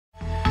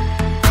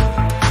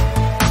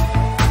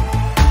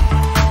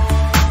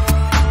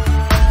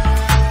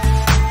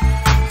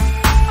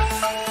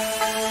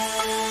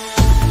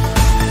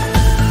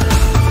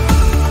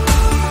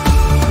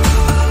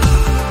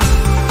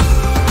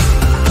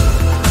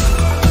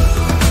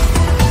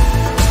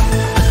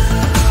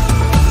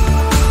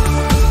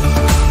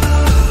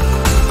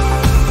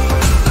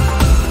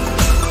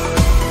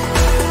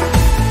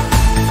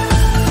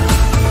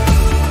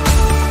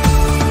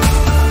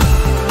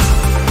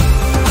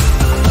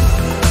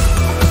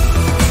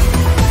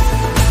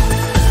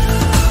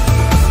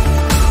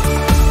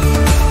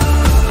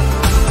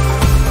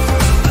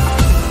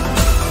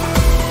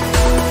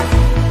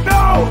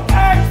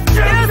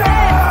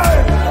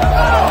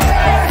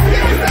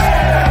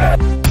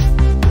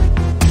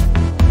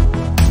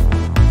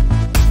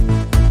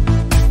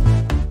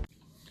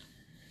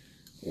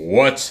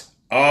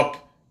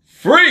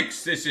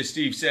This is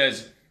Steve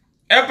Says,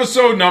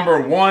 episode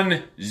number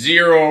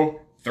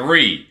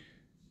 103.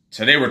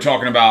 Today we're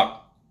talking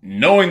about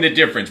knowing the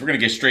difference. We're going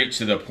to get straight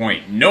to the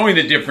point. Knowing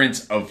the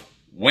difference of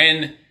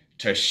when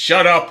to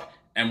shut up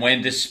and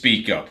when to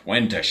speak up.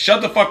 When to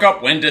shut the fuck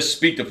up, when to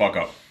speak the fuck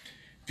up.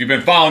 If you've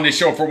been following this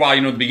show for a while,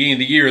 you know at the beginning of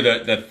the year,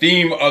 the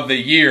theme of the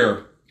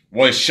year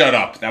was shut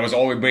up. That was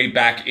all the way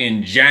back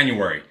in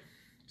January.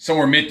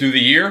 Somewhere mid through the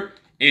year,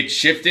 it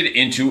shifted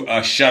into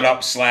a shut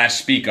up /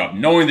 speak up.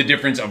 Knowing the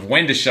difference of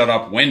when to shut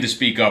up, when to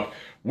speak up.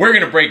 We're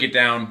going to break it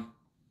down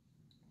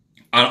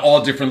on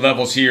all different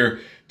levels here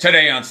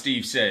today on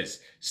Steve Says.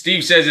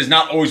 Steve Says is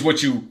not always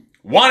what you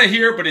want to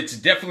hear, but it's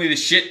definitely the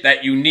shit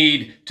that you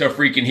need to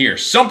freaking hear.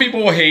 Some people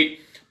will hate,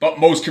 but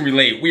most can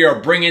relate. We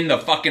are bringing the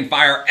fucking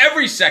fire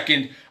every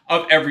second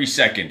of every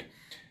second.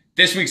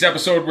 This week's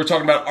episode, we're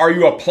talking about, are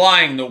you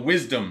applying the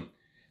wisdom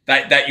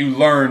that you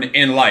learn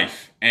in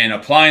life? And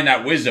applying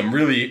that wisdom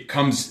really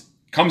comes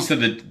to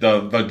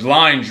the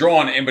line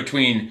drawn in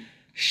between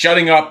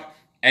shutting up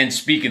and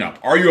speaking up.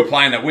 Are you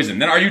applying that wisdom?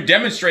 Then are you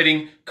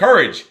demonstrating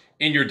courage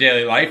in your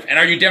daily life? And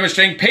are you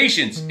demonstrating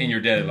patience in your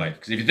daily life?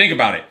 Because if you think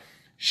about it,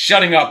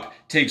 shutting up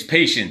takes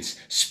patience.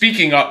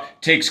 Speaking up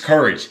takes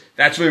courage.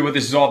 That's really what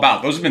this is all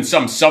about. Those have been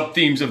some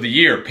sub-themes of the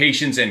year,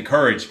 patience and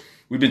courage.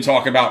 We've been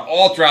talking about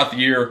all throughout the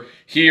year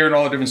here and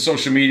all the different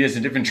social medias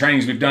and different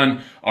trainings we've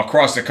done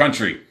across the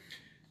country.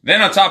 Then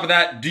on top of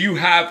that, do you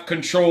have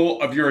control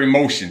of your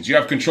emotions? You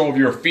have control of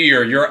your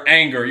fear, your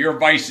anger, your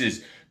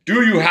vices.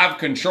 Do you have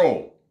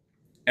control?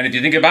 And if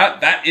you think about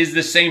it, that is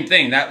the same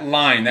thing. That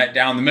line, that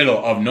down the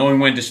middle of knowing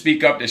when to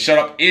speak up, to shut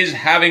up, is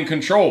having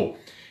control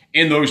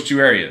in those two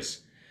areas.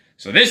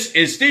 So this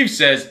is Steve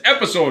Says,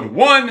 episode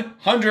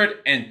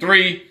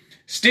 103.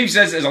 Steve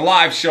Says is a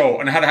live show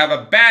on how to have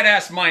a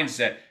badass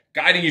mindset,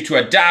 guiding you to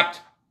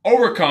adapt,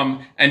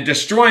 overcome, and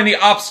destroying the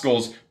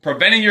obstacles,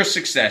 preventing your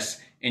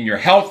success in your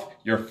health,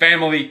 your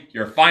family,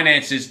 your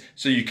finances,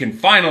 so you can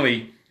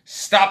finally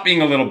stop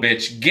being a little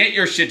bitch, get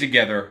your shit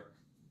together,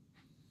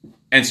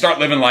 and start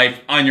living life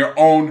on your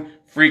own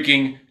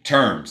freaking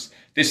terms.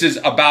 This is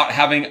about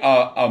having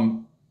a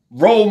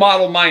role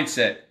model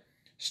mindset,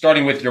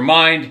 starting with your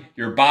mind,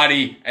 your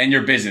body, and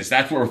your business.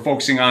 That's what we're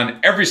focusing on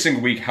every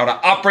single week, how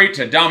to operate,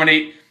 to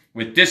dominate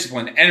with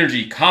discipline,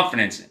 energy,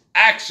 confidence,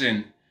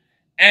 action,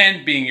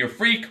 and being your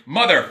freak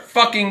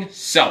motherfucking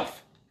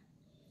self.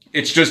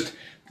 It's just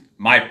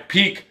my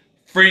peak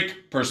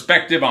freak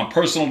perspective on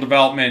personal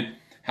development,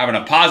 having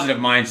a positive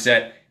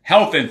mindset,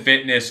 health and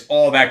fitness,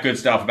 all that good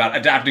stuff about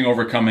adapting,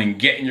 overcoming,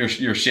 getting your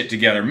shit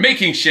together,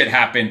 making shit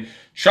happen,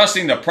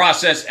 trusting the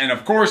process, and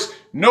of course,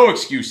 no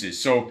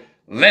excuses. So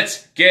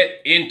let's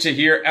get into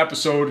here,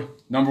 episode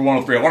number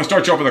 103. I want to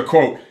start you off with a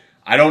quote.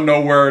 I don't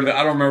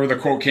remember where the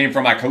quote came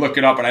from. I could look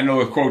it up, but I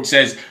know the quote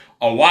says,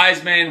 "A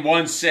wise man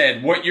once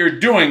said, what you're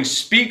doing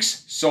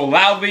speaks so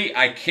loudly,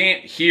 I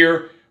can't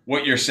hear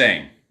what you're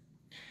saying."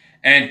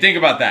 And think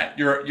about that.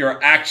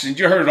 Your actions,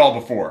 you heard it all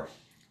before.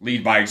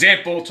 Lead by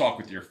example, talk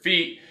with your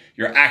feet,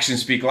 your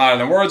actions speak louder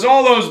than words.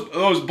 All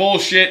those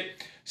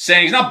bullshit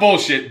sayings, not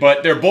bullshit,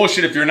 but they're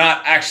bullshit if you're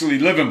not actually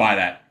living by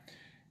that.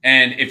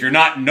 And if you're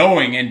not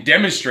knowing and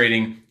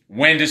demonstrating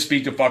when to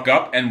speak the fuck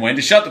up and when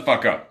to shut the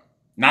fuck up.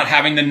 Not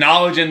having the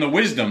knowledge and the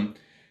wisdom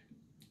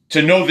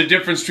to know the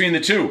difference between the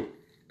two.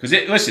 Because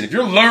listen, if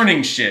you're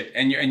learning shit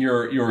and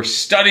you're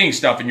studying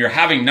stuff and you're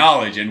having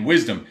knowledge and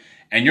wisdom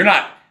and you're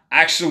not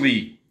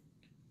actually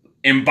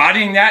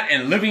embodying that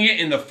and living it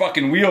in the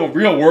fucking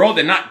real world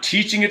and not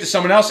teaching it to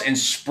someone else and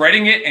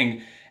spreading it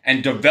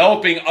and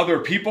developing other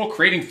people,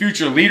 creating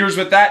future leaders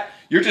with that,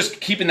 you're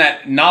just keeping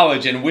that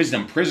knowledge and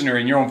wisdom prisoner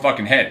in your own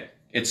fucking head.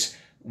 It's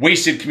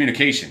wasted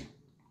communication.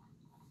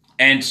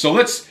 And so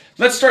let's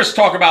start to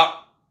talk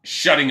about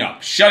shutting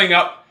up. Shutting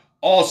up,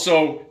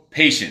 also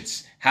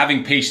patience.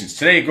 Having patience.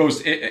 Today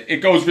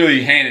it goes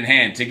really hand in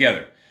hand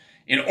together.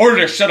 In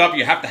order to shut up,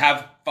 you have to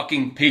have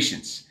fucking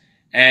patience.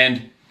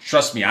 And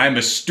trust me, I'm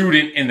a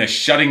student in the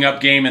shutting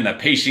up game and the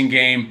patient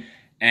game,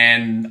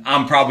 and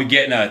I'm probably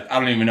getting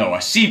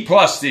a C+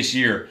 this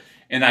year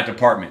in that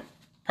department.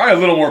 Probably a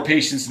little more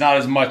patience, not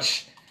as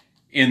much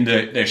in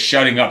the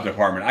shutting up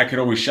department. I could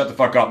always shut the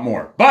fuck up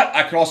more, but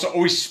I could also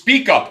always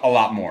speak up a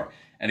lot more.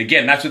 And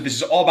again, that's what this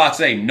is all about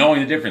today,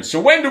 knowing the difference.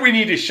 So when do we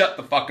need to shut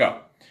the fuck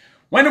up?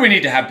 When do we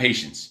need to have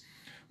patience?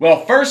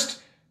 Well, first,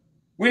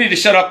 we need to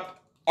shut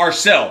up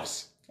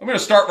ourselves. I'm going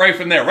to start right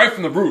from there, right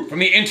from the root, from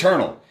the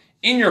internal.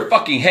 In your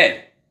fucking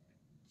head.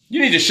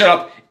 You need to shut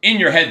up in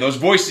your head, those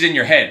voices in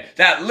your head,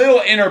 that little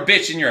inner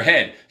bitch in your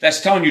head that's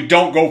telling you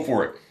don't go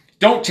for it.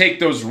 Don't take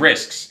those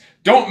risks.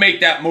 Don't make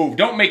that move.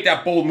 Don't make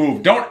that bold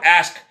move. Don't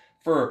ask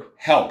for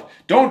help.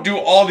 Don't do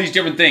all these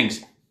different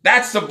things.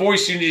 That's the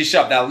voice you need to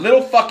shut up. That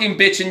little fucking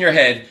bitch in your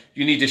head,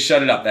 you need to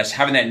shut it up. That's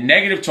having that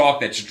negative talk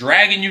that's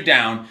dragging you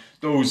down.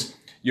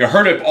 You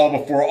heard it all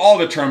before, all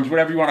the terms,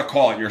 whatever you want to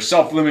call it, your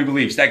self-limiting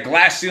beliefs, that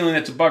glass ceiling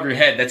that's above your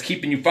head that's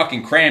keeping you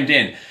fucking crammed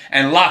in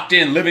and locked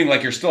in, living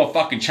like you're still a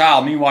fucking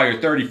child. Meanwhile,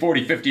 you're 30,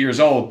 40, 50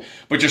 years old,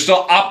 but you're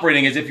still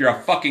operating as if you're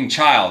a fucking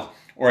child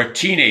or a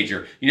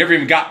teenager. You never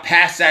even got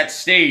past that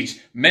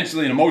stage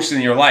mentally and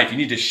emotionally in your life. You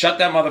need to shut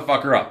that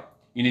motherfucker up.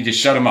 You need to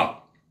shut him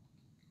up.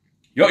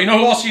 You know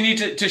who else you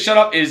need to shut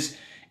up is,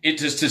 it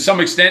to some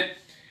extent,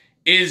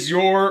 is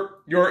your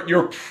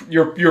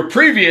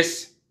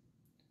previous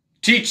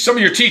some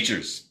of your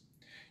teachers.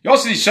 You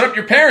also need to shut up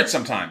your parents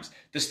sometimes.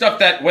 The stuff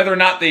that, whether or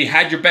not they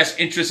had your best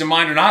interest in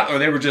mind or not, or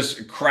they were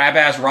just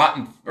crab-ass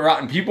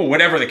rotten people,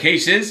 whatever the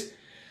case is,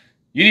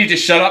 you need to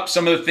shut up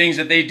some of the things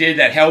that they did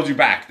that held you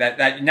back.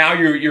 That now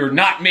you're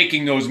not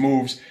making those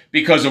moves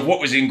because of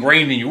what was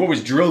ingrained in you, what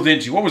was drilled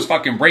into you, what was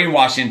fucking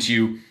brainwashed into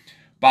you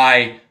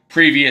by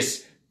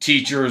previous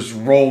teachers,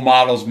 role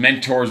models,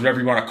 mentors, whatever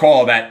you want to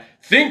call, that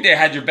think they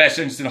had your best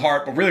interest in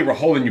heart, but really were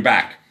holding you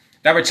back.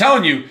 That were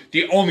telling you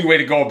the only way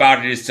to go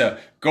about it is to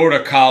go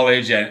to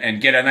college and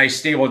get a nice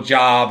stable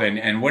job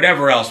and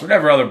whatever else,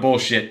 whatever other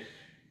bullshit.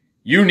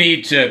 You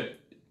need to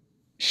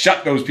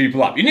shut those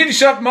people up. You need to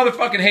shut up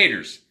motherfucking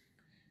haters.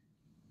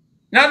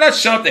 Not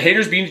shut up the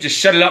haters, but you need to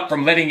shut it up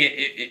from letting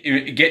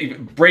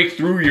it break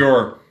through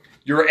your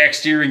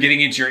exterior and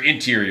getting into your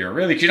interior.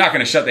 Really, 'cause you're not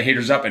going to shut the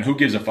haters up, and who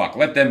gives a fuck?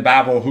 Let them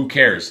babble, who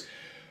cares?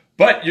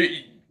 But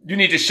you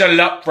need to shut it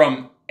up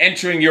from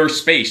entering your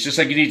space, just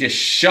like you need to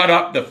shut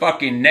up the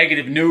fucking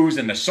negative news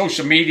and the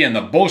social media and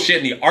the bullshit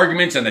and the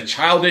arguments and the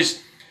childish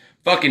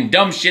fucking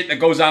dumb shit that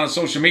goes on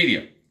social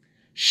media.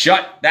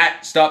 Shut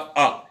that stuff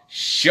up.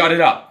 Shut it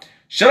up.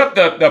 Shut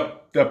up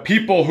the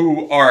people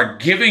who are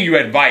giving you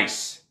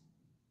advice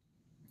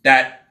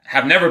that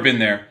have never been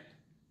there,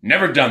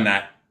 never done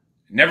that,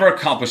 never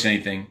accomplished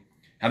anything,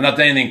 have not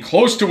done anything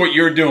close to what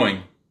you're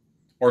doing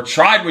or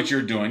tried what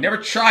you're doing, never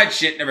tried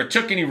shit, never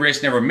took any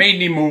risks, never made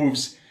any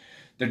moves.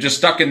 They're just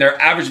stuck in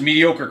their average,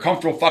 mediocre,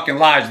 comfortable fucking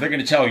lives. They're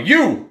going to tell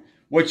you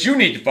what you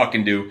need to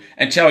fucking do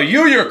and tell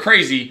you you're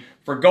crazy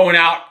for going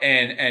out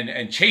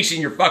and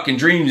chasing your fucking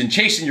dreams and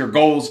chasing your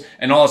goals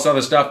and all this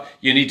other stuff.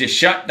 You need to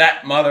shut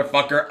that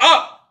motherfucker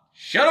up.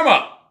 Shut him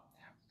up.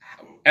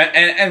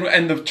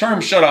 And the term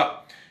shut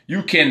up,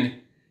 you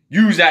can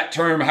use that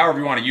term however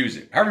you want to use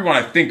it. However you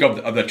want to think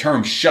of the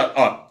term shut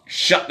up.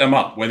 Shut them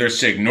up. Whether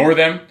it's to ignore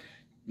them,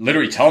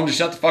 literally tell them to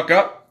shut the fuck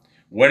up.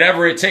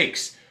 Whatever it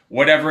takes.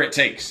 Whatever it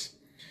takes.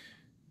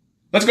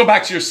 Let's go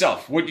back to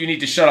yourself. What you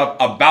need to shut up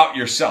about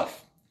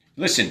yourself.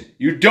 Listen,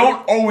 you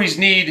don't always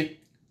need,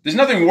 there's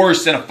nothing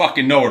worse than a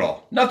fucking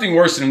know-it-all. Nothing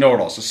worse than a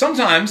know-it-all. So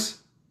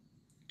sometimes,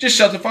 just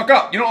shut the fuck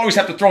up. You don't always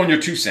have to throw in your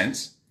 2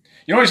 cents.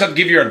 You don't always have to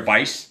give your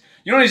advice.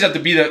 You don't always have to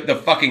be the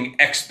fucking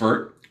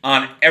expert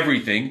on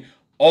everything,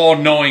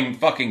 all-knowing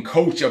fucking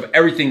coach of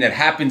everything that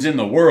happens in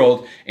the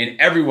world, in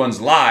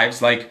everyone's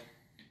lives. Like,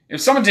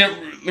 if someone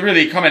didn't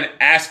really come and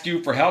ask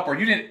you for help, or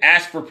you didn't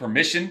ask for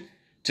permission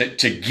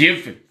to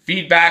give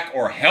feedback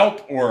or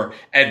help or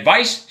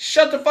advice,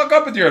 shut the fuck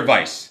up with your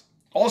advice.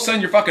 All of a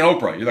sudden, you're fucking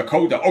Oprah. You're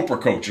the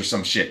Oprah coach or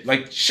some shit.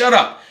 Like, shut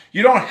up.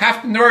 You don't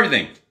have to know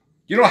everything.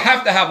 You don't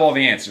have to have all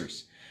the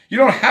answers. You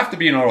don't have to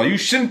be a know-it-all. You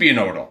shouldn't be a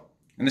know-it-all.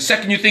 And the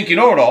second you think you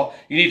know it all,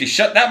 you need to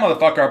shut that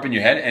motherfucker up in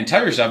your head and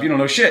tell yourself you don't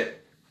know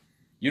shit.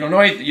 You don't know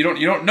anything. You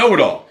don't know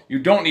it all. You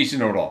don't need to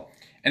know it all.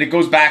 And it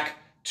goes back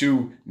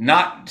to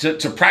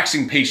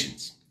practicing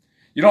patience.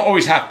 You don't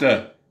always have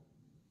to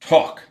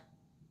talk.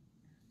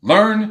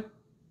 Learn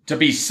to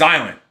be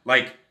silent.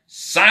 Like,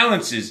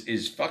 silence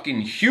is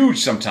fucking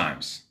huge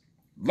sometimes.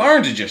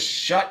 Learn to just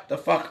shut the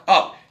fuck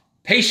up.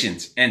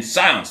 Patience and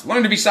silence.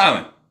 Learn to be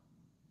silent.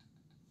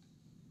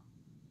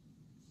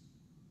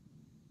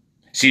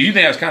 See, you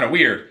think that was kind of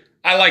weird.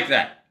 I like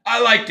that.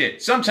 I liked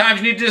it. Sometimes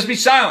you need to just be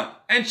silent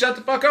and shut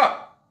the fuck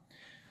up.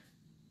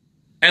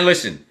 And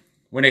listen,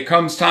 when it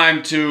comes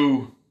time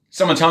to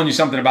someone telling you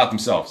something about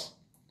themselves,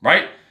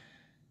 right?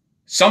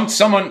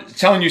 Someone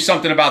telling you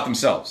something about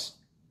themselves.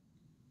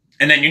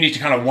 And then you need to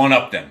kind of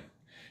one-up them.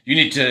 You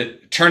need to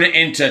turn it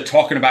into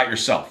talking about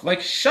yourself. Like,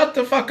 shut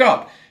the fuck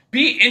up.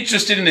 Be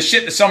interested in the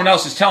shit that someone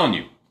else is telling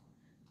you.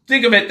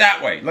 Think of it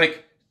that way.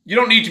 Like, you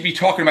don't need to be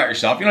talking about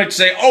yourself. You don't need to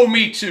say, oh,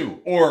 me too.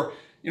 Or,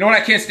 you know what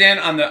I can't stand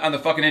on the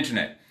fucking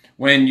internet?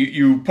 When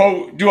you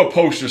do a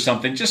post or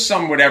something, just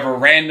some whatever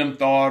random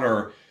thought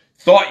or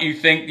thought you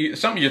think,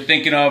 something you're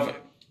thinking of.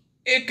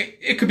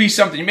 It could be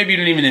something, maybe you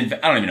didn't even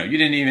invent, I don't even know, you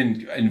didn't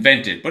even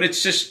invent it, but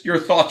it's just your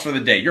thoughts for the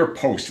day, your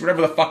post,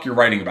 whatever the fuck you're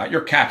writing about,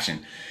 your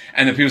caption.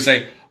 And then people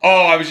say,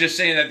 oh, I was just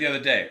saying that the other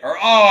day. Or,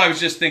 oh, I was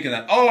just thinking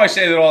that. Oh, I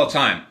say that all the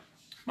time.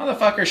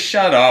 Motherfucker,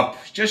 shut up.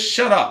 Just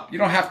shut up. You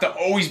don't have to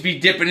always be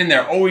dipping in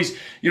there.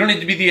 You don't need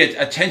to be the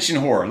attention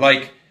whore.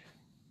 Like,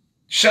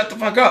 shut the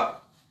fuck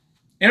up.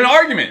 In an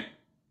argument,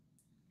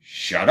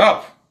 shut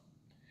up.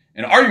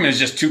 An argument is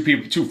just two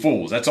people, two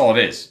fools. That's all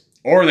it is.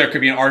 Or there could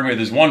be an argument where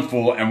there's one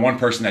fool and one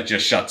person that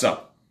just shuts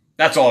up.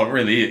 That's all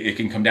it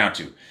can come down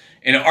to.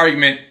 In an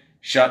argument,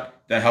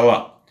 shut the hell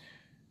up.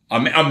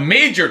 A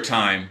major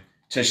time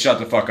to shut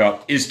the fuck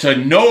up is to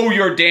know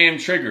your damn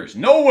triggers.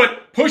 Know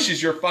what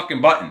pushes your fucking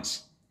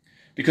buttons.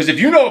 Because if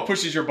you know what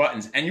pushes your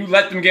buttons and you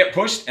let them get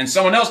pushed and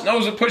someone else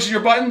knows what pushes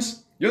your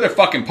buttons, you're their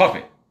fucking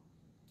puppet.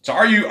 So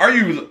are you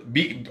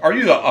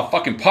a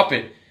fucking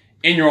puppet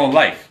in your own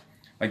life?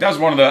 Like that was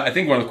one of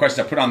the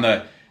questions I put on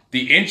the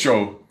the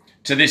intro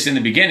to this in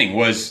the beginning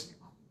was,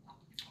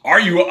 are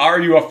you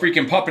a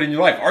freaking puppet in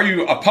your life? Are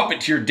you a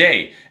puppet to your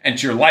day and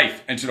to your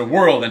life and to the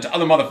world and to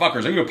other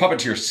motherfuckers? Are you a puppet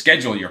to your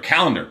schedule, your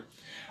calendar?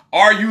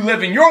 Are you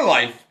living your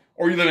life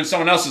or are you living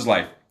someone else's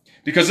life?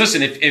 Because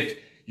listen, if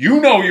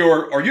you know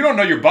or you don't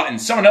know your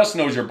buttons, someone else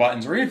knows your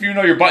buttons, or even if you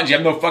know your buttons, you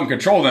have no fucking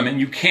control of them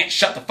and you can't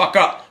shut the fuck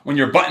up when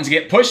your buttons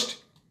get pushed,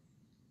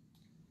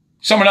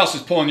 someone else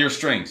is pulling your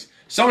strings.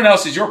 Someone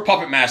else is your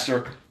puppet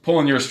master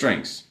pulling your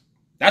strings.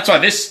 That's why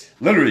this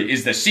literally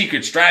is the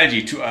secret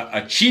strategy to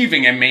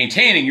achieving and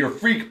maintaining your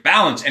freak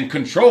balance and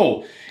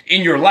control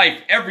in your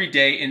life every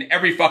day in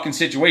every fucking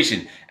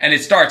situation. And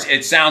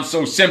it sounds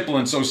so simple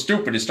and so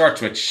stupid. It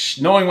starts with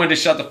knowing when to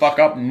shut the fuck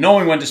up,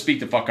 knowing when to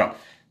speak the fuck up.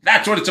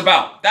 That's what it's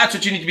about. That's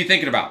what you need to be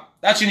thinking about.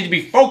 That's what you need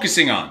to be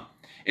focusing on.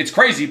 It's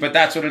crazy, but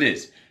that's what it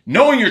is.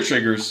 Knowing your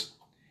triggers,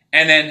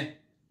 and then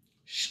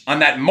on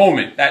that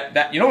moment,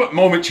 that you know what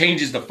moment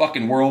changes the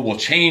fucking world, will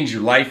change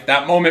your life?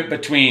 That moment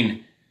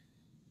between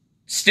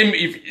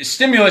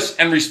stimulus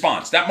and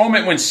response. That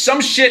moment when some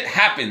shit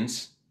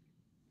happens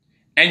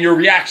and your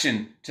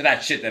reaction to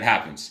that shit that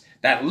happens.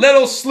 That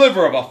little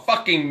sliver of a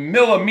fucking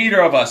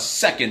millimeter of a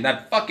second,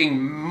 that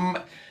fucking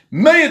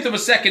millionth of a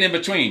second in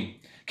between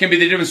can be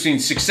the difference between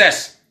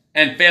success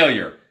and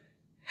failure,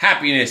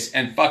 happiness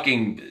and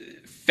fucking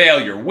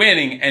failure,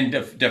 winning and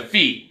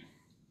defeat.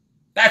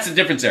 That's the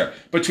difference there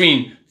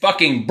between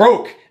fucking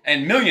broke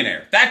and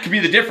millionaire. That could be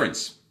the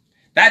difference.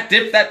 That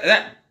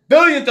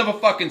billionth of a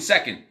fucking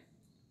second.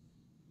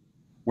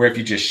 Where if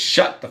you just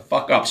shut the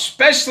fuck up,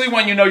 especially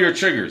when you know your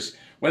triggers,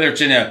 whether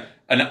it's in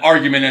an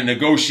argument, a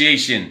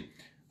negotiation,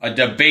 a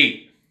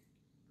debate,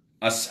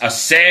 a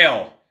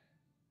sale,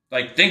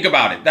 like think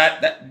about it.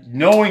 That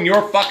knowing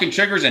your fucking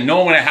triggers and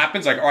knowing when it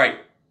happens, like, all right,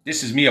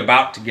 this is me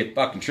about to get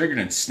fucking triggered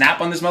and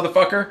snap on this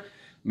motherfucker. Let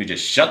me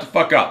just shut the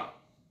fuck up.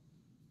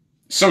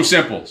 So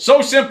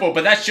simple,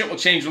 but that shit will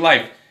change your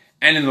life.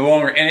 And in the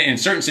longer, and in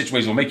certain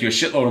situations will make you a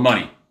shitload of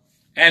money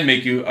and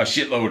make you a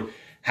shitload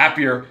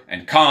happier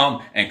and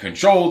calm and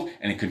controlled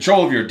and in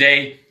control of your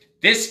day.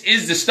 This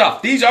is the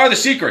stuff. These are the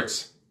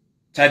secrets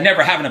to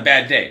never having a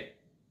bad day.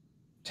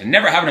 To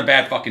never having a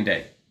bad fucking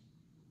day.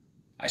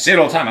 I say it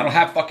all the time. I don't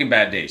have fucking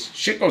bad days.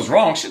 Shit goes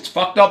wrong. Shit's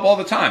fucked up all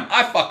the time.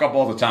 I fuck up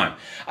all the time.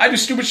 I do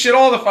stupid shit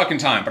all the fucking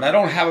time, but I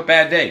don't have a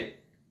bad day.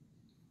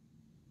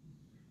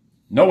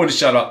 Know when to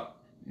shut up.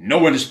 Know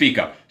when to speak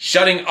up.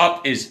 Shutting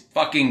up is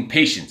fucking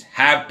patience.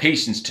 Have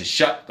patience to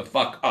shut the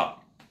fuck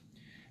up.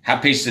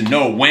 Have patience to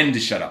know when to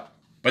shut up.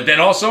 But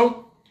then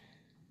also,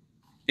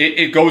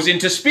 it goes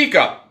into speak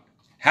up.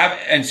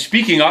 And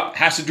speaking up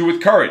has to do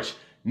with courage.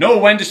 Know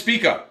when to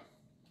speak up.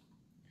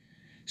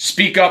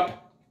 Speak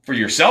up for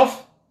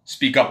yourself.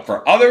 Speak up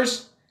for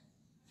others.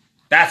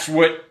 That's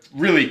what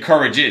really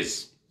courage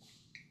is.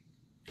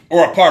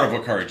 Or a part of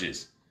what courage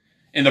is.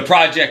 In the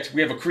project,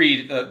 we have a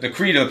creed, the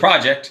creed of the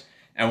project,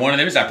 and one of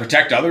them is I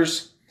protect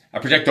others. I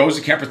protect those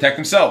who can't protect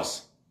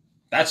themselves.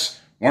 That's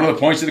one of the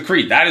points of the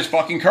creed. That is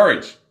fucking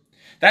courage.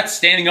 That's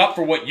standing up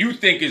for what you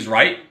think is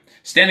right.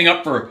 Standing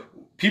up for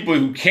people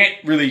who can't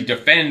really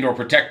defend or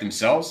protect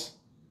themselves.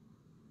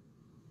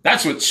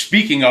 That's what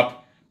speaking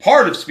up,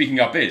 part of speaking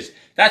up is.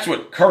 That's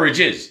what courage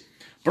is.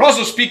 But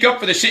also speak up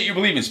for the shit you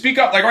believe in. Speak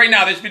up. Like right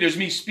now, this video is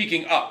me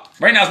speaking up.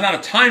 Right now is not a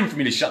time for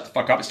me to shut the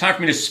fuck up. It's time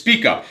for me to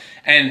speak up.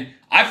 And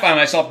I find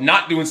myself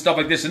not doing stuff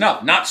like this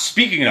enough. Not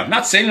speaking enough.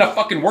 Not saying enough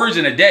fucking words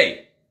in a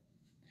day.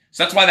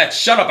 So that's why that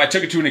shut up, I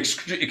took it to an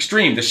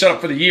extreme. The shut up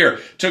for the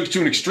year took it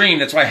to an extreme.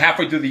 That's why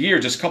halfway through the year,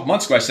 just a couple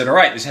months ago, I said, all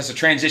right, this has to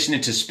transition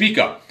into speak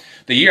up.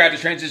 The year had to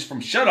transition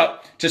from shut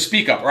up to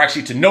speak up, or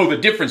actually to know the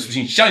difference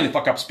between shutting the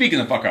fuck up, speaking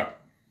the fuck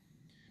up.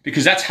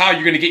 Because that's how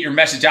you're going to get your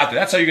message out there.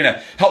 That's how you're going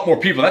to help more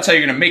people. That's how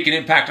you're going to make an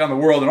impact on the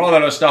world and all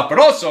that other stuff. But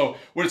also,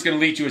 what it's going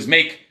to lead to is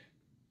make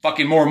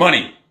fucking more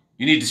money.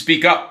 You need to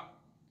speak up.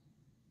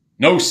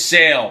 No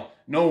sale,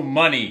 no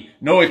money,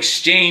 no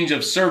exchange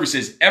of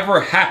services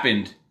ever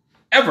happened,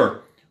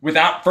 ever,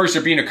 without first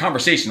there being a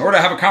conversation. In order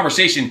to have a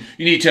conversation,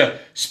 you need to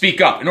speak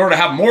up. In order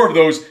to have more of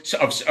those,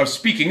 of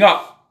speaking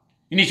up,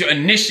 you need to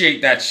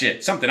initiate that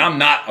shit. Something I'm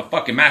not a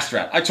fucking master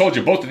at. I told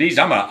you both of these,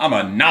 I'm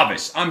a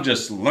novice. I'm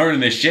just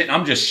learning this shit.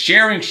 I'm just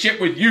sharing shit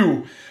with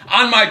you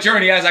on my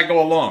journey as I go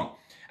along.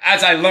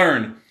 As I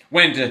learn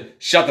when to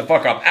shut the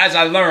fuck up. As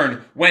I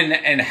learn when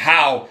and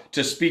how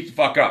to speak the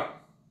fuck up.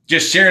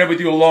 Just sharing it with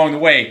you along the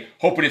way,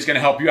 hoping it's going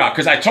to help you out.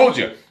 Because I told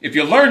you, if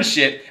you learn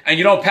shit and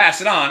you don't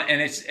pass it on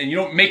and you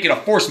don't make it a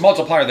force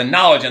multiplier, the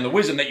knowledge and the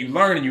wisdom that you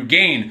learn and you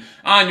gain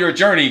on your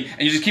journey,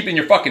 and you just keep it in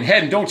your fucking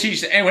head and don't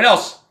teach it to anyone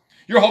else,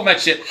 you're holding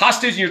that shit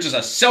hostage and you're just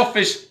a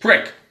selfish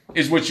prick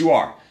is what you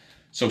are.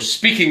 So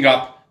speaking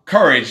up,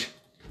 courage,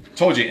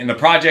 told you in the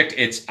project,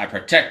 it's I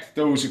protect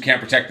those who can't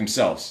protect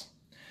themselves.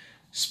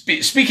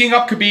 Speaking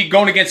up could be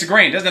going against the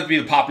grain. It doesn't have to be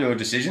the popular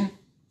decision.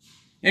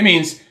 It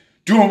means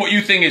doing what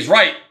you think is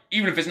right,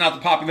 even if it's not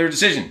the popular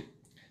decision.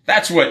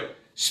 That's what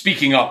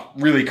speaking up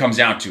really comes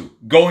down to.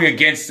 Going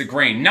against the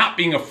grain, not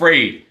being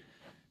afraid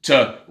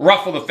to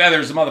ruffle the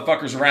feathers of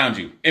motherfuckers around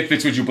you. If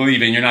it's what you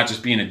believe in, you're not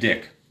just being a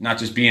dick, not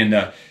just being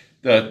the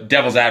the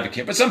devil's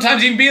advocate. But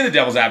sometimes even being the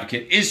devil's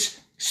advocate is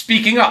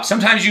speaking up.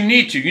 Sometimes you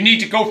need to. You need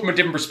to go from a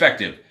different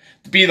perspective,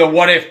 to be the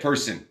what if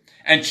person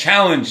and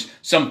challenge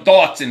some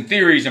thoughts and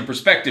theories and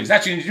perspectives.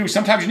 That's what you need to do.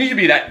 Sometimes you need to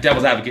be that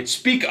devil's advocate.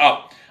 Speak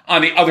up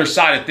on the other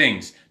side of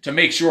things to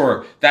make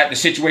sure that the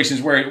situation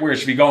is where it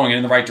should be going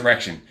in the right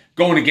direction,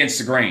 going against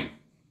the grain.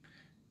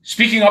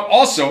 Speaking up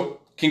also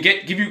can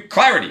give you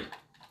clarity.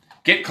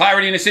 Get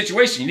clarity in a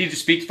situation. You need to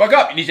speak the fuck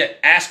up. You need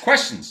to ask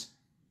questions.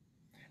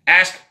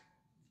 Ask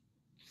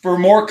for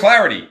more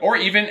clarity. Or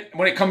even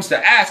when it comes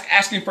to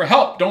asking for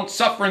help. Don't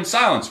suffer in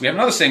silence. We have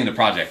another saying in the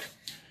project.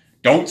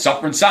 Don't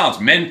suffer in silence.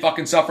 Men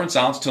fucking suffer in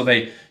silence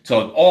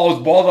till all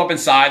is balled up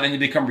inside. Then you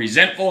become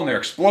resentful and they're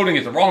exploding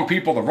at the wrong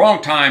people, the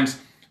wrong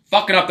times,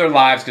 fucking up their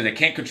lives because they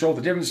can't control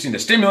the difference between the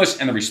stimulus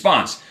and the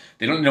response.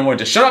 They don't know when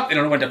to shut up. They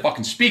don't know when to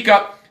fucking speak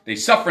up. They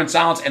suffer in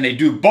silence, and they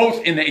do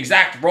both in the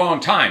exact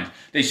wrong times.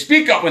 They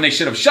speak up when they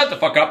should have shut the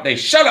fuck up. They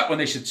shut up when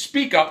they should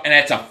speak up, and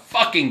that's a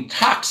fucking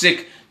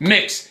toxic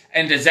mix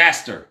and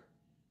disaster.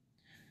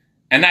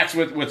 And that's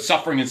what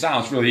suffering in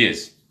silence really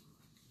is.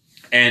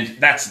 And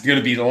that's going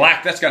to be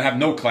that's going to have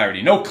no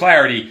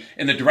clarity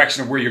in the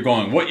direction of where you're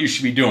going, what you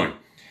should be doing.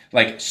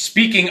 Like,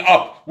 speaking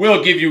up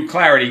will give you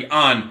clarity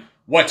on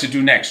what to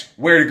do next,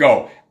 where to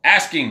go,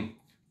 asking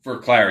for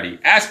clarity,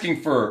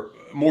 asking for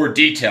more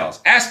details,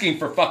 asking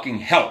for fucking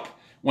help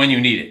when you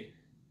need it.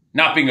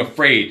 Not being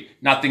afraid,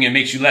 not thinking it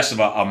makes you less of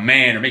a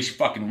man or makes you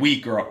fucking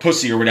weak or a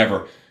pussy or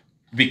whatever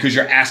because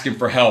you're asking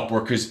for help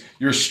or because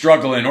you're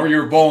struggling or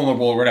you're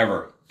vulnerable or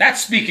whatever.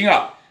 That's speaking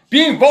up.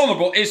 Being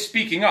vulnerable is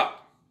speaking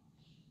up.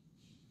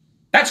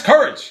 That's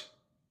courage.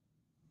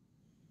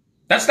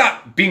 That's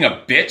not being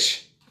a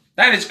bitch.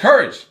 That is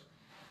courage.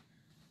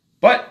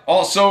 But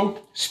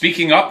also,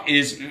 speaking up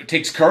it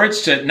takes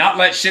courage to not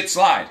let shit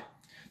slide.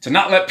 To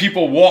not let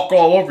people walk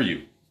all over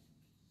you.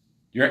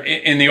 You're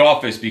in the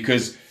office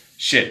because,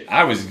 shit,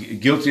 I was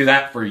guilty of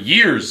that for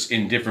years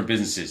in different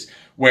businesses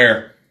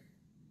where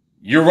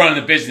you're running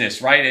the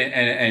business, right?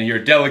 And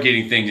you're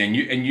delegating things and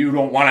you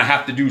don't want to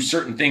have to do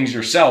certain things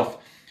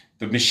yourself.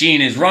 The machine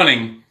is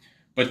running,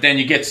 but then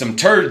you get some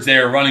turds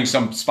there running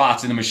some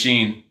spots in the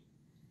machine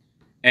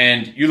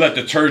and you let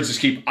the turds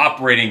just keep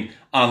operating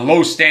on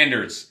low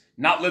standards,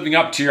 not living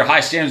up to your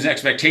high standards and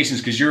expectations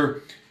because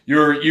you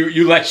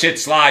let shit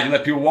slide. You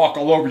let people walk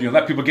all over you. You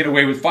let people get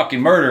away with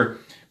fucking murder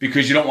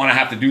because you don't want to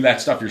have to do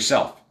that stuff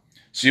yourself.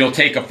 So you'll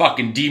take a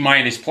fucking D-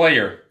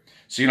 player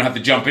so you don't have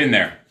to jump in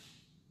there.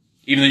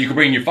 Even though you can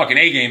bring your fucking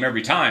A game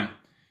every time,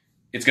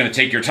 it's going to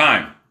take your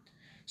time.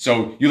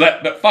 So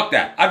but fuck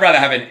that. I'd rather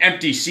have an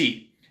empty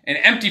seat. An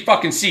empty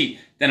fucking seat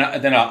than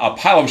a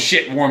pile of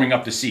shit warming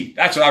up the seat.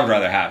 That's what I would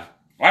rather have.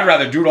 I'd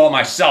rather do it all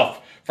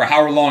myself for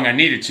however long I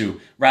needed to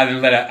rather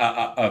than let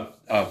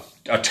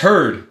a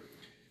turd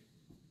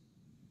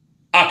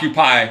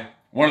occupy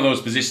one of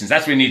those positions.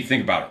 That's what you need to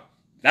think about it.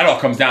 That all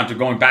comes down to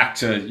going back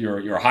to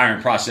your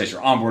hiring process,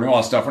 your onboarding, all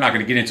that stuff. We're not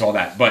going to get into all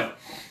that, but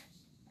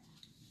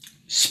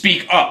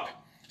speak up.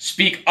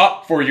 Speak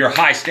up for your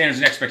high standards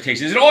and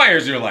expectations in all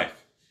areas of your life,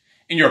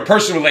 in your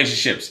personal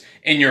relationships,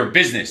 in your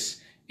business,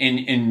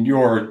 in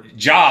your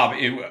job,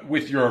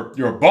 with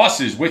your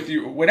bosses, with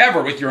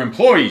your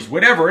employees,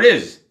 whatever it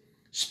is.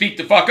 Speak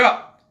the fuck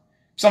up.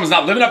 If someone's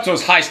not living up to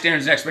those high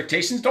standards and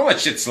expectations, don't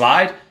let shit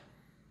slide.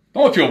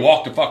 Don't let people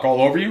walk the fuck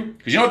all over you.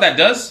 Because you know what that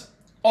does?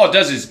 All it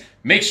does is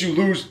makes you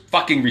lose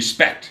fucking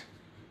respect.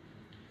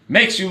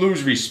 Makes you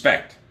lose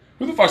respect.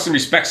 Who the fuck's gonna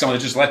respect someone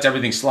that just lets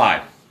everything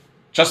slide?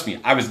 Trust me,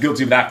 I was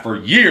guilty of that for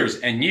years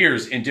and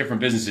years in different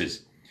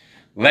businesses.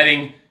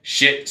 Letting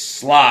shit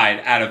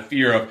slide out of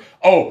fear of,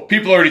 oh,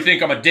 people already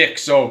think I'm a dick,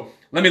 so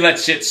let me let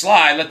shit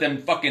slide, let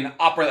them fucking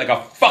operate like a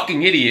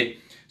fucking idiot,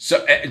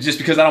 so just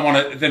because I don't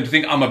want them to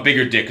think I'm a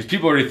bigger dick, because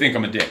people already think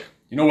I'm a dick.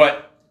 You know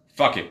what?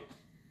 Fuck it.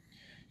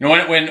 You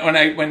know,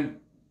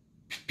 when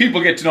people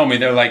get to know me,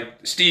 they're like,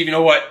 Steve, you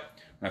know what?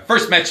 When I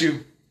first met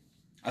you,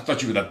 I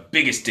thought you were the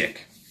biggest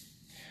dick.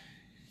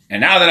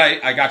 And now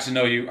that I got to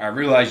know you, I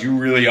realize you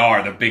really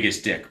are the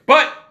biggest dick.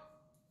 But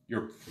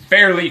you're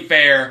fairly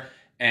fair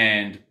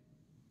and,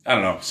 I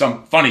don't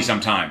know, funny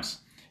sometimes.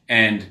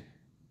 And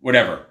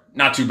whatever.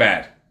 Not too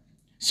bad.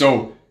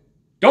 So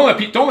don't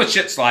let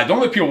shit slide. Don't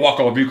let people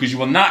walk all over you because you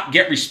will not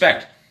get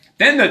respect.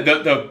 Then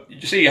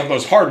you say you have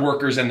those hard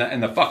workers and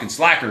the fucking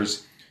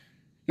slackers.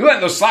 You're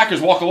letting those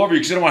slackers walk all over you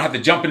because you don't want to have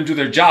to jump in and do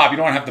their job. You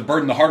don't want to have to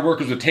burden the hard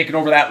workers with taking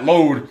over that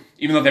load,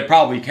 even though they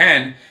probably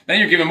can. Then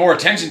you're giving more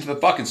attention to the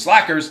fucking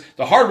slackers.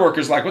 The hard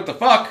workers like, what the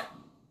fuck?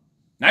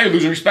 Now you're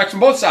losing respect from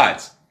both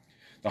sides.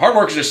 The hard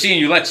workers are seeing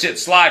you let shit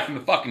slide from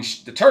the fucking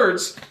the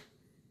turds.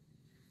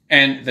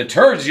 And the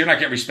turds, you're not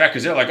getting respect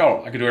because they're like,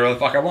 oh, I can do whatever the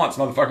fuck I want. This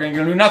motherfucker ain't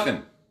going to do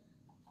nothing.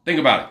 Think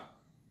about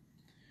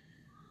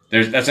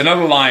it. That's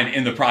another line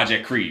in the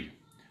Project Creed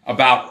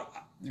about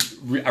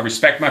I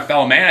respect my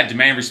fellow man, I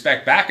demand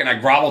respect back, and I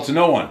grovel to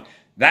no one.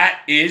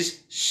 That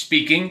is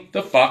speaking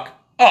the fuck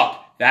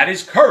up. That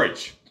is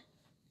courage.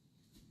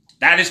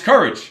 That is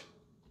courage.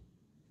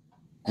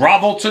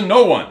 Grovel to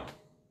no one.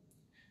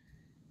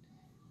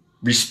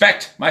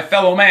 Respect my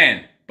fellow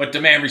man, but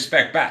demand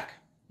respect back.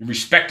 you're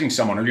respecting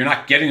someone, or you're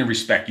not getting the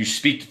respect, you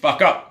speak the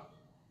fuck up.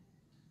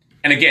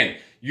 And again,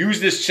 use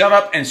this shut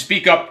up and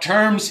speak up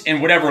terms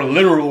in whatever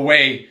literal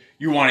way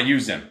you want to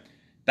use them.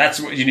 That's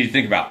what you need to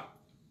think about.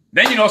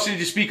 Then you also need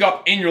to speak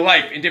up in your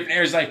life, in different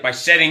areas of life, by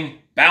setting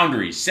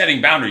boundaries.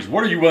 Setting boundaries.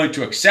 What are you willing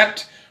to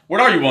accept? What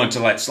are you willing to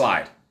let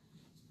slide?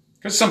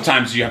 Because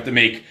sometimes you have to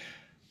make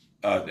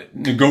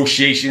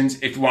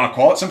negotiations, if you want to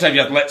call it. Sometimes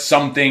you have to let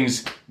some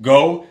things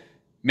go,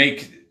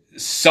 make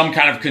some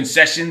kind of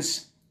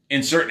concessions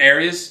in certain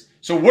areas.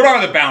 So what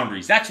are the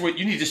boundaries? That's what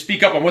you need to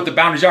speak up on, what the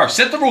boundaries are.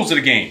 Set the rules of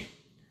the game.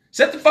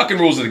 Set the fucking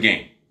rules of the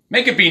game.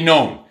 Make it be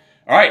known.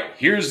 All right,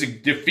 here's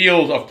the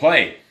field of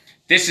play.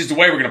 This is the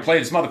way we're going to play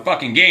this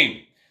motherfucking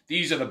game.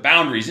 These are the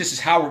boundaries. This is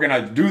how we're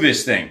going to do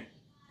this thing.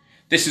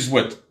 This is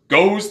what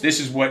goes. This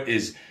is what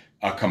is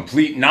a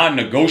complete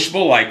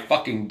non-negotiable, like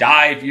fucking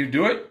die if you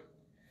do it.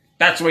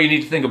 That's the way you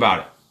need to think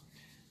about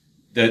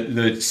it.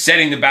 The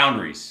setting the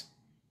boundaries.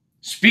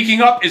 Speaking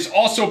up is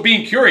also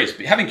being curious,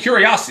 having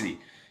curiosity.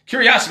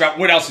 Curiosity about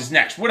what else is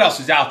next, what else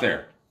is out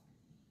there.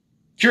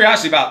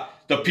 Curiosity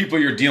about the people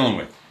you're dealing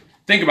with.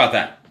 Think about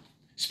that.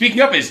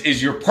 Speaking up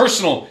is your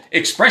personal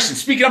expression.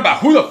 Speaking up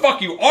about who the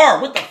fuck you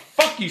are, what the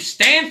fuck you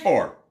stand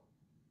for,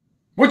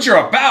 what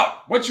you're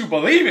about, what you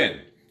believe in.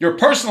 Your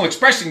personal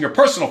expression, your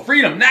personal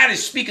freedom, that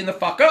is speaking the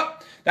fuck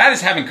up. That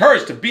is having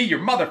courage to be your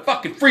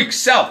motherfucking freak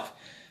self.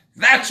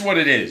 That's what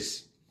it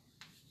is.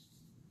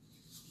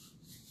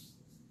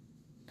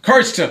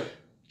 Courage to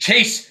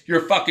chase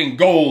your fucking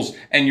goals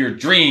and your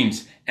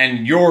dreams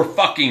and your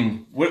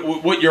fucking,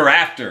 what you're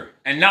after,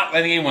 and not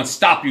letting anyone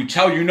stop you,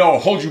 tell you no,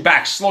 hold you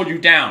back, slow you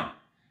down.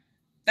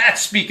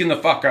 That's speaking the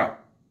fuck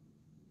up.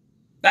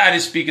 That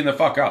is speaking the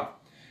fuck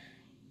up.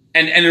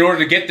 And in order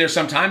to get there,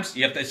 sometimes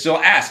you have to still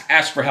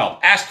ask for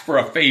help, ask for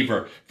a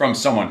favor from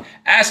someone,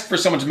 ask for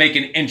someone to make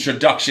an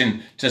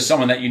introduction to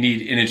someone that you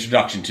need an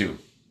introduction to.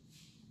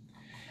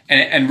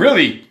 And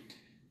really,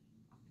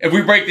 if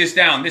we break this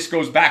down, this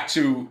goes back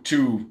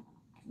to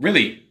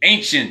really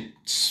ancient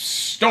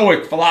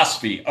Stoic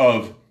philosophy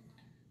of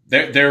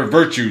their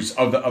virtues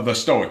of the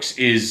Stoics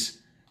is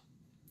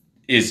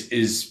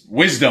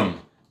wisdom,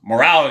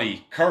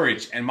 morality,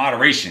 courage, and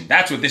moderation.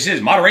 That's what this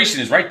is.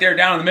 Moderation is right there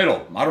down in the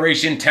middle.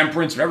 Moderation,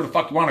 temperance, whatever the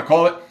fuck you want to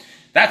call it.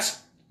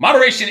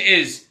 Moderation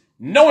is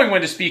knowing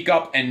when to speak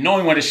up and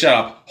knowing when to shut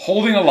up,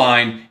 holding a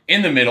line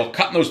in the middle,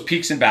 cutting those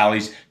peaks and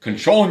valleys,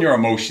 controlling your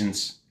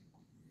emotions,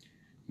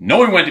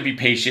 knowing when to be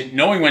patient,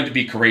 knowing when to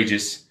be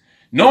courageous,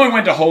 knowing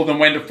when to hold them,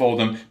 when to fold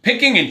them,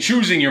 picking and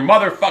choosing your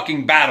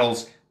motherfucking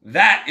battles.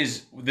 That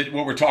is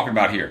what we're talking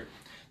about here.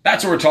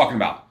 That's what we're talking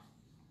about.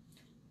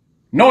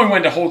 Knowing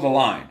when to hold the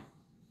line.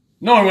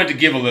 Knowing when to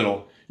give a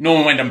little.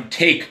 Knowing when to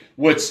take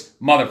what's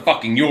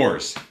motherfucking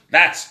yours.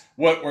 That's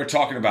what we're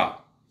talking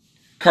about.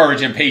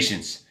 Courage and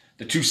patience.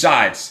 The two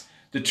sides.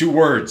 The two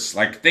words.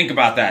 Like, think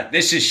about that.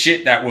 This is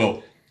shit that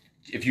will,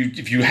 if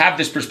you have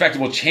this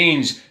perspective, will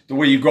change the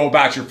way you go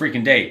about your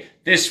freaking day.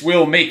 This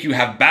will make you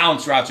have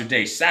balance throughout your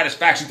day,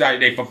 satisfaction throughout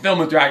your day,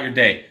 fulfillment throughout your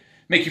day.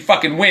 Make you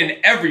fucking win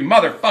every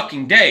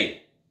motherfucking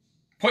day.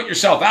 Put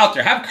yourself out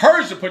there. Have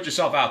courage to put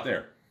yourself out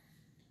there.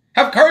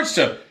 Have courage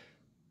to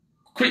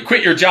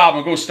quit your job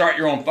and go start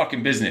your own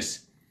fucking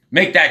business.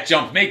 Make that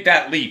jump. Make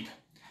that leap.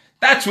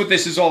 That's what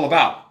this is all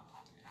about.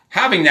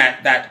 Having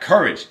that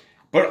courage,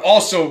 but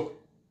also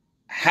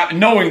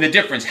knowing the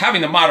difference,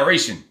 having the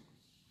moderation.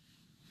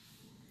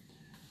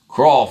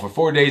 Crawl, for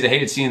 4 days I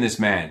hated seeing this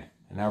man.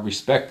 And I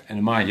respect and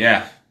admire,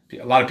 yeah,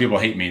 a lot of people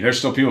hate me. There's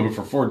still people who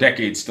for 4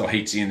 decades still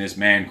hate seeing this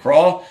man.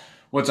 Crawl,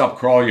 what's up,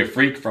 Crawl, you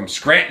freak, from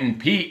Scranton,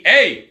 PA.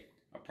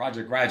 A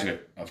project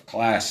graduate of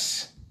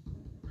class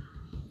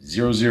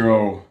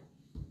 002?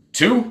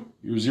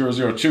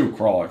 You're 002,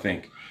 Crawl, I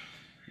think.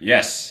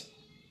 Yes.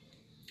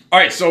 All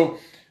right, so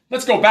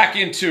let's go back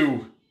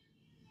into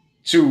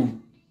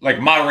like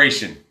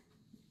moderation.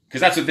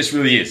 Because that's what this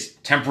really is.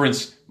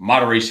 Temperance,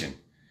 moderation.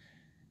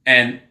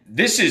 And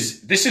this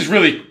is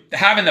really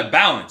having the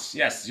balance.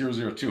 Yes,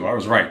 002. I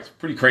was right. It's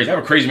pretty crazy. I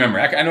have a crazy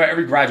memory. I know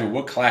every graduate,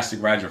 what class they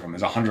graduate from.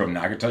 There's 100 of them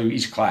now. I can tell you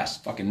each class.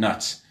 Fucking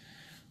nuts.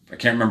 But I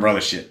can't remember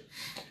other shit.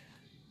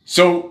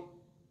 So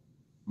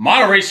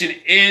moderation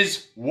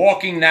is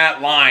walking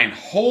that line,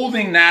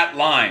 holding that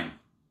line,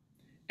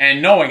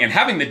 and knowing and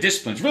having the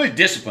discipline. It's really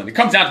discipline. It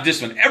comes down to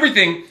discipline.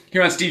 Everything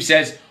here on Steve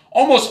Says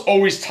almost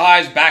always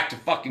ties back to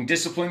fucking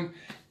discipline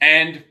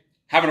and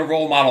having a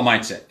role model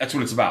mindset. That's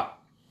what it's about.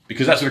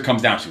 Because that's what it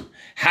comes down to.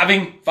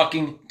 Having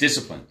fucking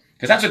discipline.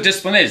 Because that's what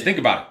discipline is. Think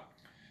about it.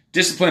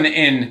 Discipline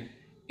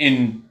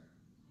in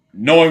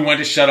knowing when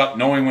to shut up,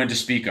 knowing when to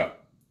speak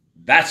up.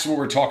 That's what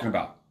we're talking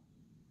about.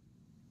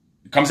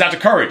 It comes down to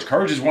courage.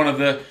 Courage is one of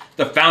the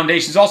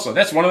foundations also.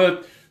 That's one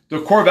of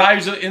the core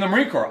values in the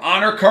Marine Corps.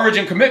 Honor, courage,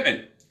 and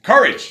commitment.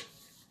 Courage.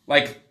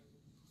 Like,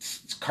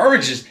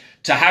 courage is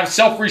to have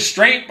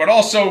self-restraint, but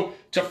also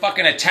to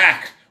fucking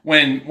attack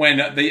when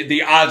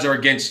the odds are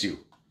against you.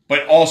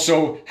 But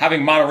also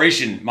having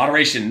moderation,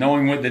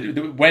 knowing when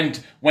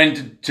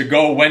to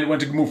go, when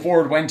to move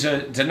forward, when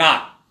to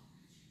not.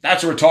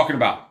 That's what we're talking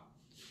about.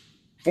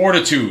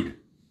 Fortitude.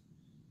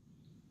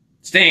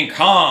 staying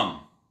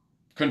calm,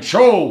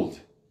 controlled.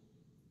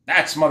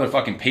 That's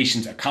motherfucking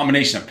patience, a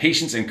combination of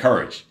patience and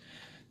courage.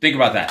 Think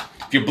about that.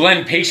 If you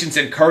blend patience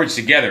and courage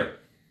together,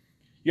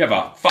 you have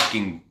a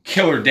fucking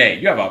killer day.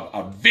 You have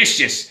a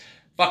vicious,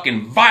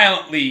 fucking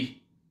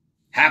violently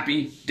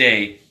happy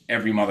day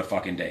every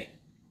motherfucking day.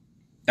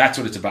 That's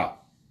what it's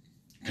about.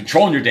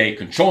 Controlling your day,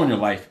 controlling your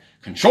life,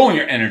 controlling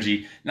your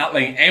energy, not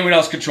letting anyone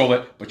else control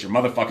it but your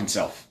motherfucking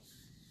self.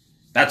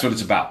 That's what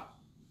it's about.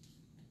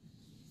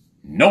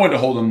 No one to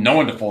hold them, no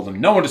one to fold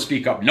them, no one to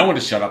speak up, no one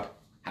to shut up.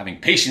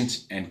 Having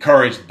patience and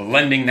courage,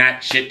 blending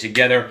that shit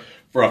together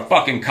for a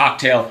fucking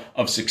cocktail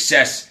of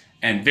success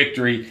and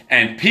victory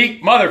and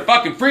peak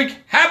motherfucking freak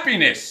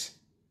happiness.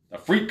 The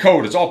freak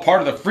code is all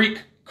part of the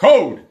freak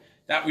code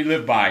that we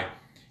live by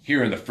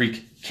here in the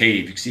freak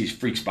cave. You can see these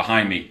freaks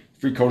behind me.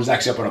 Freak code is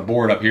actually up on a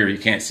board up here. You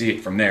can't see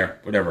it from there.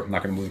 Whatever. I'm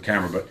not going to move the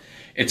camera, but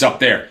it's up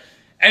there.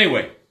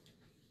 Anyway,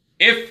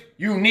 if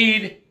you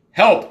need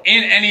help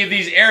in any of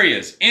these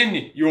areas,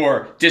 in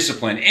your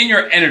discipline, in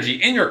your energy,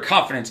 in your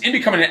confidence, in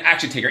becoming an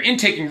action taker, in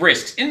taking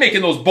risks, in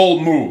making those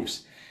bold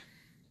moves,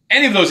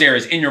 any of those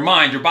areas in your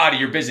mind, your body,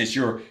 your business,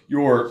 your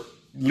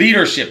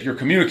leadership, your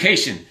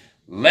communication,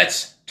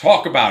 let's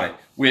talk about it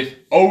with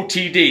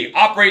OTD,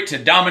 Operate to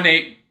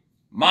Dominate,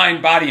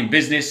 Mind, Body, and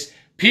Business,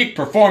 Peak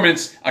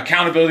Performance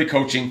Accountability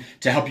Coaching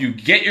to help you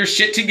get your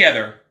shit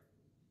together,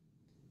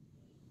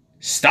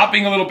 stop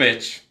being a little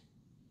bitch,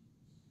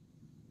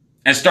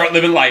 and start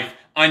living life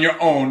on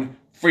your own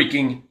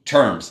freaking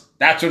terms.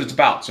 That's what it's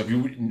about. So if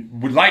you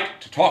would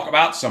like to talk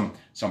about some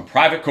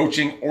private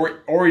coaching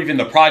or even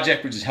the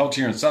project, which is held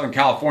here in Southern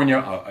California,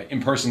 an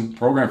in-person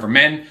program for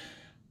men,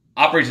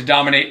 Operate to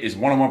Dominate is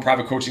one-on-one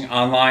private coaching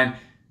online.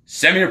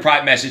 Send me a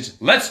private message.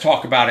 Let's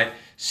talk about it.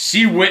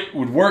 See what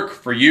would work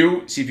for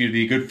you. See if you'd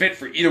be a good fit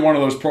for either one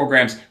of those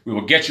programs. We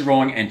will get you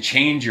rolling and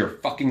change your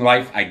fucking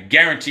life. I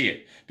guarantee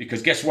it.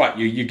 Because guess what?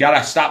 You got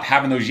to stop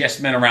having those yes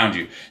men around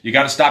you. You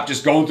got to stop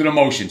just going through the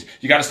motions.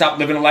 You got to stop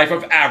living a life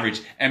of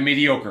average and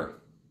mediocre.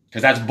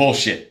 Because that's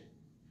bullshit.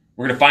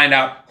 We're going to find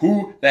out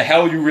who the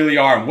hell you really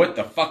are and what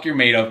the fuck you're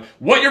made of,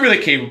 what you're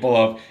really capable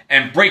of,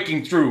 and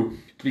breaking through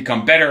to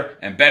become better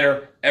and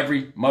better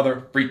every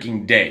mother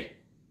freaking day.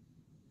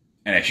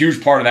 And a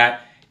huge part of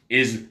that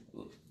is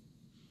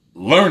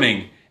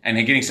learning and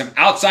getting some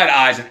outside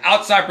eyes and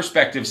outside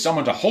perspective,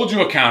 someone to hold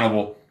you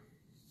accountable,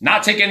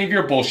 not take any of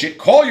your bullshit,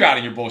 call you out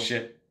on your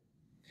bullshit,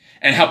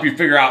 and help you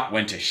figure out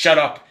when to shut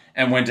up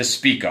and when to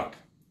speak up.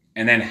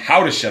 And then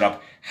how to shut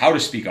up, how to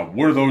speak up.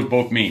 What do those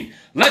both mean?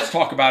 Let's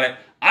talk about it.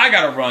 I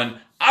gotta run.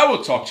 I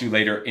will talk to you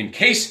later. In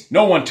case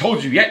no one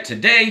told you yet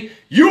today,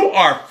 you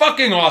are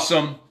fucking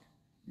awesome.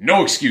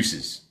 No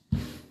excuses.